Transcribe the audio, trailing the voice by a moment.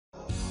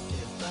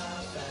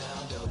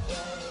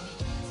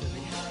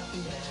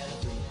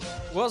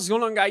What's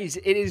going on, guys?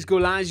 It is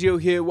Goalazio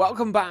here.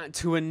 Welcome back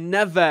to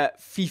another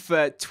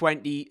FIFA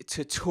 20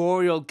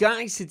 tutorial.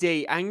 Guys,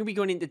 today I'm going to be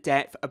going into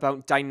depth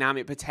about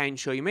dynamic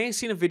potential. You may have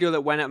seen a video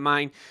that went up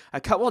mine a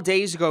couple of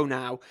days ago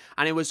now,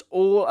 and it was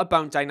all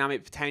about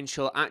dynamic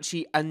potential,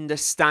 actually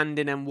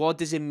understanding and what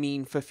does it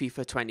mean for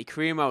FIFA 20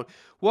 career mode.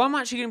 What I'm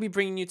actually going to be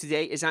bringing you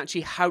today is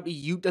actually how to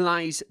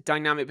utilize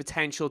dynamic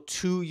potential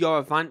to your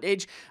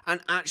advantage and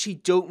actually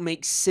don't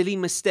make silly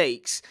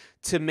mistakes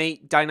to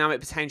make dynamic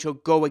potential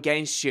go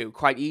against you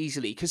quite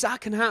easily, because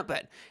that can happen.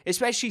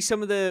 Especially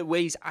some of the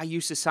ways I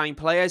used to sign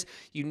players,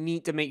 you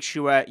need to make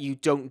sure you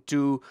don't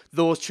do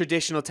those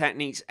traditional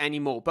techniques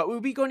anymore. But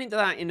we'll be going into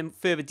that in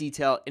further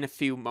detail in a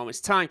few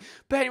moments time.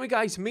 But anyway,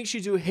 guys, make sure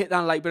you do hit that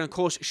like button. Of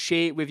course,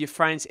 share it with your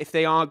friends if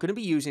they are going to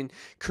be using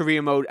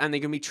career mode and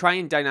they're going to be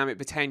trying dynamic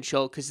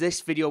potential, because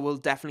this video will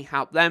definitely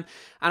help them.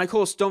 And of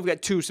course, don't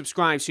forget to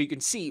subscribe so you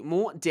can see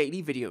more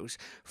daily videos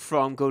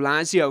from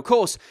Goalazio. Of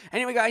course,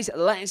 anyway, guys,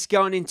 let's get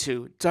on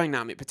into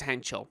dynamic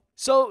potential.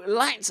 So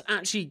let's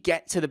actually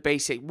get to the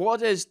basic.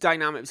 What does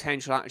dynamic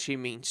potential actually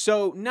mean?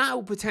 So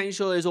now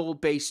potential is all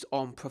based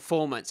on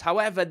performance.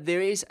 However, there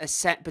is a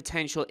set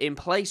potential in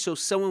place. So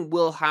someone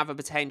will have a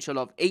potential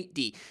of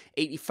 80,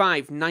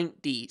 85,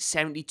 90,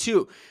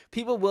 72.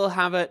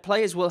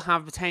 Players will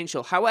have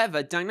potential.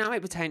 However,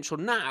 dynamic potential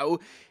now,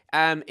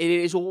 it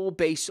is all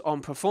based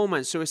on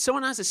performance. So if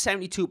someone has a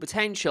 72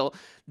 potential,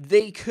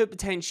 they could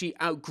potentially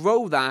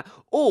outgrow that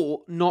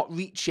or not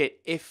reach it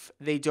if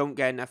they don't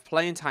get enough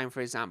playing time, for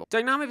example.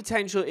 Dynamic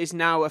potential is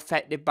now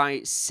affected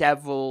by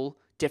several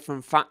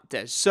different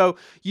factors. So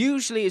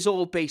usually it's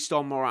all based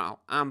on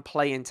morale and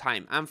playing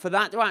time. And for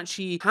that to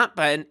actually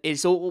happen,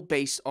 it's all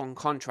based on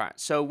contract.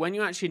 So when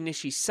you actually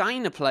initially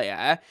sign a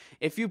player,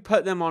 if you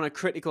put them on a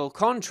critical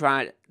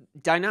contract,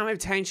 dynamic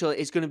potential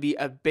is going to be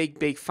a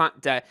big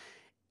factor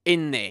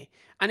in there.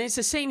 And it's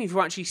the same if you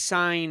actually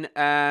sign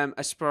a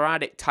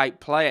sporadic type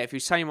player. If you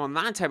sign him on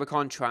that type of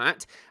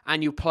contract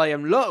and you play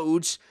him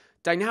loads,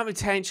 dynamic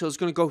potential is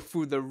going to go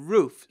through the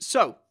roof.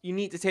 So you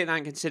need to take that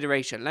in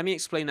consideration. Let me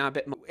explain that a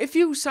bit more. If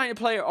you sign a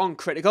player on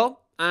critical,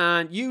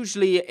 and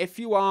usually if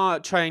you are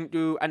trying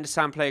to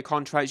understand player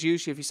contracts,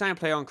 usually if you sign a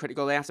player on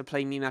critical, they have to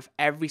play enough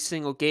every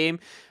single game,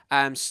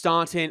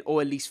 starting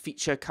or at least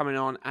feature coming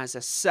on as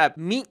a sub.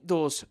 Meet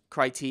those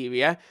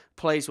criteria,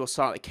 players will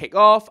start to kick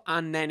off,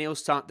 and then it'll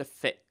start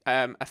to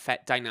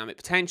affect dynamic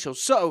potential.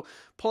 So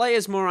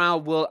players'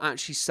 morale will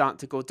actually start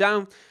to go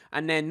down,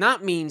 and then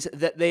that means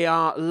that they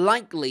are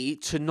likely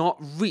to not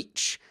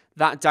reach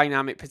that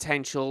dynamic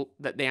potential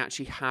that they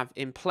actually have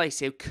in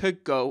place. It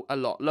could go a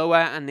lot lower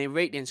and their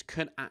ratings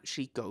could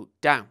actually go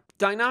down.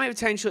 Dynamic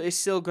potential is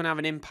still going to have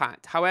an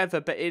impact,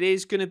 however, but it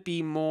is going to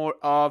be more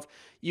of,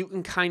 you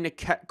can kind of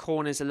cut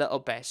corners a little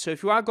bit. So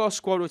if you are got a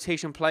squad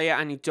rotation player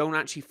and you don't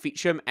actually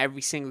feature him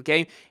every single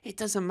game, it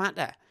doesn't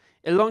matter.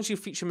 As long as you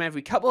feature him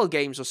every couple of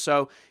games or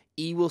so,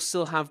 he will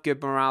still have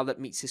good morale that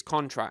meets his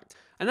contract.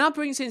 And that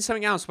brings in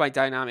something else by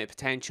dynamic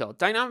potential.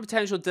 Dynamic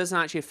potential doesn't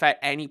actually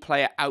affect any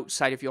player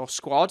outside of your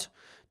squad,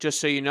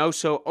 just so you know.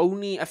 So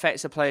only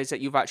affects the players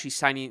that you've actually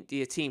signed into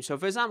your team. So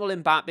for example,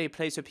 Mbappe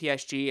plays for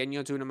PSG and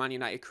you're doing a Man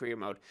United career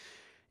mode.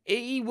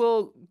 He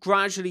will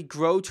gradually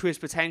grow to his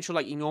potential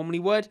like he normally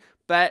would,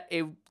 but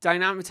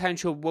dynamic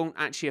potential won't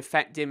actually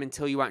affect him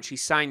until you actually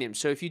sign him.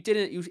 So if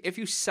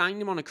you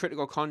signed him on a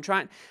critical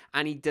contract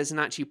and he doesn't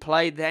actually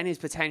play, then his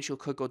potential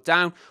could go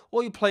down,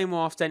 or you play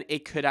more often,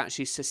 it could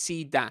actually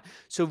succeed that.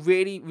 So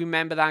really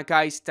remember that,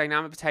 guys,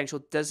 dynamic potential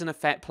doesn't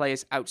affect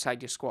players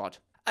outside your squad.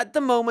 At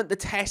the moment, the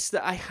tests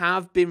that I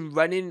have been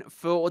running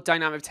for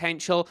dynamic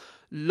potential,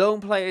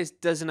 lone players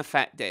doesn't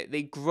affect it.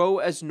 They grow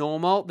as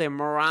normal. Their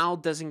morale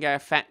doesn't get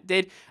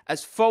affected.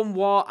 As from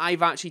what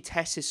I've actually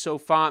tested so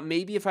far,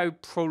 maybe if I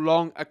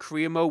prolong a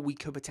career mode, we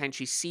could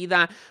potentially see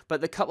that.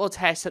 But the couple of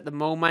tests at the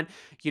moment,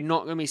 you're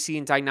not going to be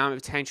seeing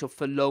dynamic potential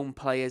for lone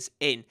players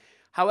in.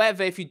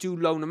 However, if you do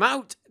loan them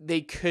out,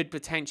 they could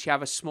potentially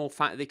have a small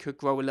factor. They could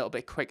grow a little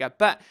bit quicker,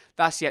 but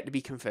that's yet to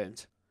be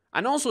confirmed.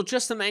 And also,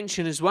 just to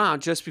mention as well,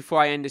 just before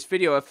I end this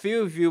video, a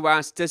few of you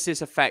asked, does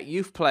this affect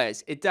youth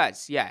players? It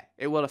does, yeah.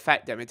 It will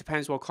affect them. It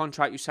depends what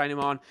contract you sign them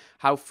on,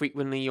 how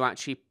frequently you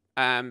actually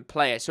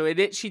play it. So it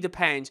literally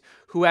depends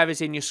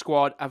whoever's in your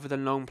squad other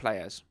than loan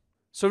players.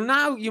 So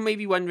now you may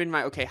be wondering,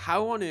 right, okay,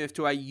 how on earth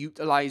do I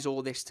utilize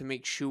all this to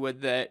make sure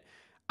that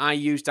I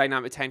use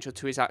dynamic potential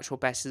to his actual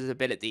best of his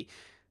ability?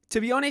 To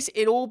be honest,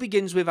 it all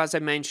begins with, as I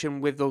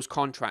mentioned, with those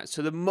contracts.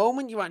 So the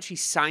moment you actually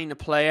sign a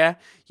player,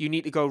 you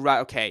need to go, right,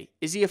 okay,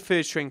 is he a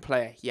first string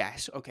player?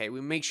 Yes. Okay,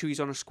 we'll make sure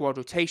he's on a squad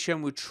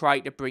rotation. We'll try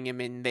to bring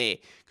him in there.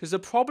 Because the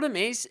problem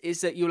is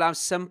that you'll have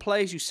some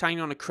players you sign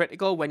on a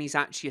critical when he's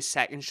actually a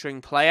second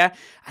string player,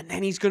 and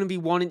then he's going to be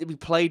wanting to be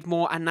played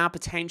more, and that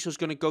potential is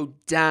going to go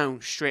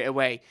down straight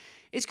away.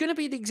 It's going to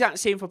be the exact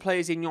same for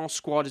players in your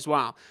squad as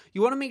well.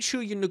 You want to make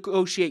sure you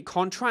negotiate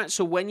contracts,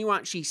 so when you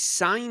actually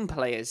sign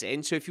players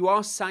in, so if you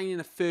are signing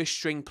a first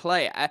string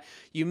player,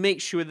 you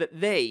make sure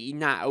that they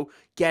now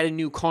get a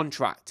new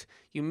contract.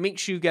 you make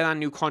sure you get a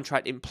new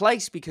contract in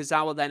place, because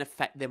that will then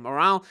affect their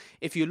morale.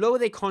 If you lower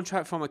their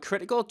contract from a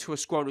critical to a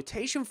squad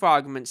rotation, for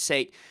argument's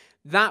sake,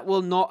 that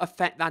will not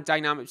affect that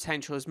dynamic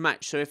potential as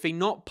much. So if they're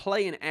not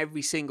playing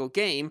every single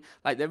game,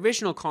 like the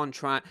original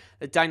contract,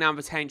 the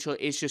dynamic potential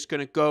is just going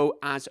to go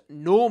as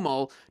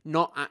normal,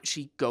 not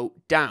actually go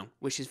down,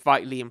 which is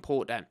vitally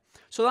important.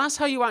 So that's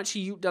how you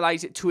actually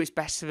utilize it to its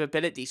best of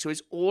ability. So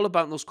it's all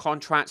about those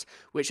contracts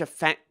which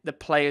affect the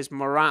player's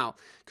morale.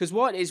 Because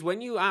what is, when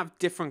you have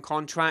different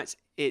contracts,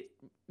 it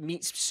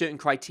meets certain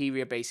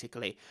criteria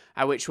basically,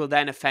 which will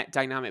then affect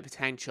dynamic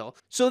potential.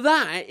 So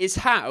that is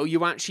how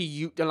you actually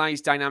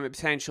utilize dynamic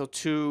potential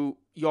to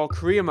your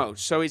career mode.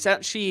 So it's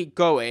actually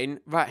going,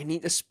 right, I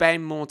need to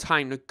spend more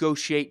time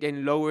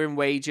negotiating, lowering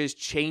wages,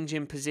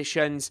 changing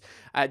positions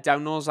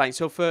down those lines.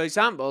 So for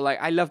example,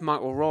 like I love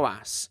Marco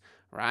Rojas,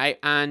 right?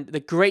 And the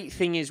great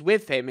thing is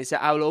with him is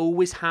that I'll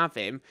always have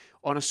him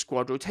on a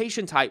squad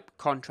rotation type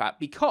contract,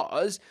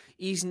 because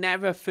he's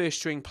never a first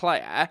string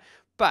player.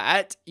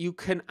 But you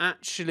can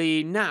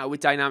actually now,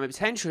 with dynamic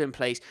potential in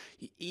place,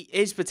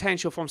 his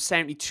potential from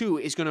 72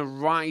 is going to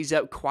rise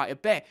up quite a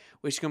bit,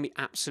 which is going to be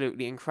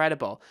absolutely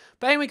incredible.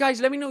 But anyway,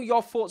 guys, let me know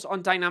your thoughts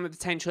on dynamic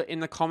potential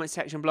in the comment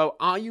section below.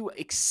 Are you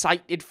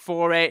excited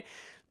for it?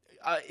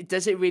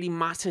 Does it really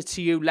matter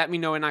to you? Let me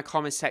know in that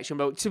comment section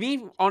below. To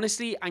me,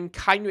 honestly, I'm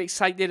kind of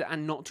excited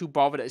and not too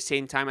bothered at the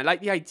same time. I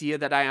like the idea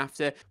that I have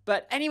to.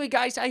 But anyway,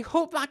 guys, I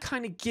hope that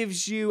kind of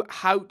gives you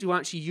how to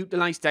actually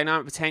utilize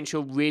dynamic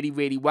potential really,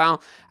 really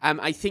well.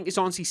 I think it's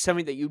honestly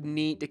something that you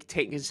need to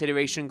take into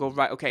consideration and go,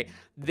 right, okay,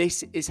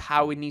 this is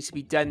how it needs to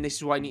be done. This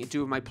is what I need to do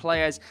with my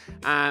players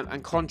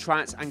and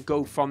contracts, and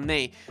go from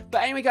there.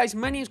 But anyway, guys,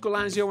 my name is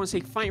Goalazio. I want to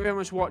say thank you very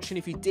much for watching.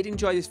 If you did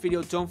enjoy this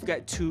video, don't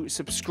forget to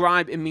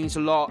subscribe. It means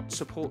a lot.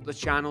 Support the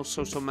channel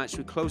so much.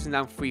 We're closing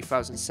down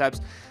 3,000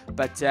 subs.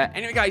 But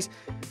anyway, guys,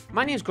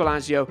 my name is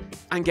Goalazio,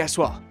 and guess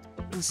what?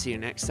 I'll see you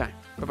next time.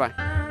 Bye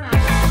bye.